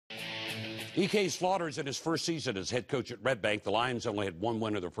E.K. Slaughter's in his first season as head coach at Red Bank. The Lions only had one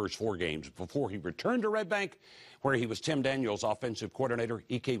win in their first 4 games. Before he returned to Red Bank, where he was Tim Daniels' offensive coordinator,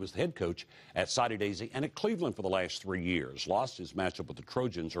 E.K. was the head coach at Soddy Daisy and at Cleveland for the last 3 years. Lost his matchup with the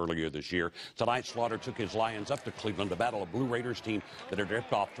Trojans earlier this year. Tonight, Slaughter took his Lions up to Cleveland to battle a Blue Raiders team that had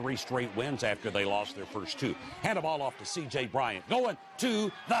ripped off 3 straight wins after they lost their first 2. Hand the ball off to C.J. Bryant. Going to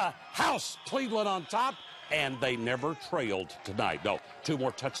the house. Cleveland on top. And they never trailed tonight. No, 2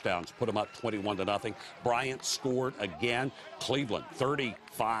 more touchdowns put them up 21-0. Bryant scored again. Cleveland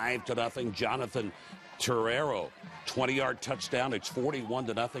 35-0. Jonathan Torero, 20-yard touchdown. It's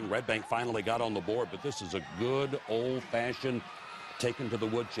 41-0. Red Bank finally got on the board, but this is a good old-fashioned taken to the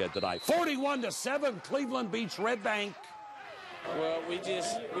woodshed tonight. 41-7. Cleveland beats Red Bank. Well, we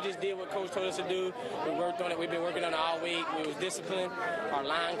just did what Coach told us to do. We worked on it. We've been working on it all week. We was disciplined. Our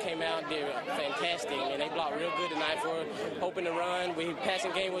line came out, did fantastic, and they blocked real good tonight for us. Hoping to run.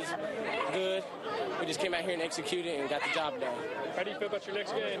 Passing game was good. We just came out here and executed and got the job done. How do you feel about your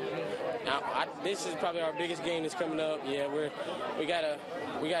next game? Now, this is probably our biggest game that's coming up. Yeah, we gotta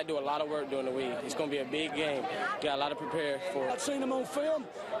do a lot of work during the week. It's gonna be a big game. Got a lot to prepare for. I've seen them on film.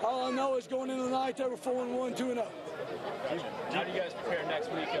 All I know is going into the night they were 4-1, 2-0. How do you guys prepare next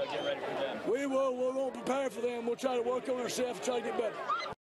week? Get ready for them. We will. We'll prepare for them. We'll try to work on ourselves and try to get better.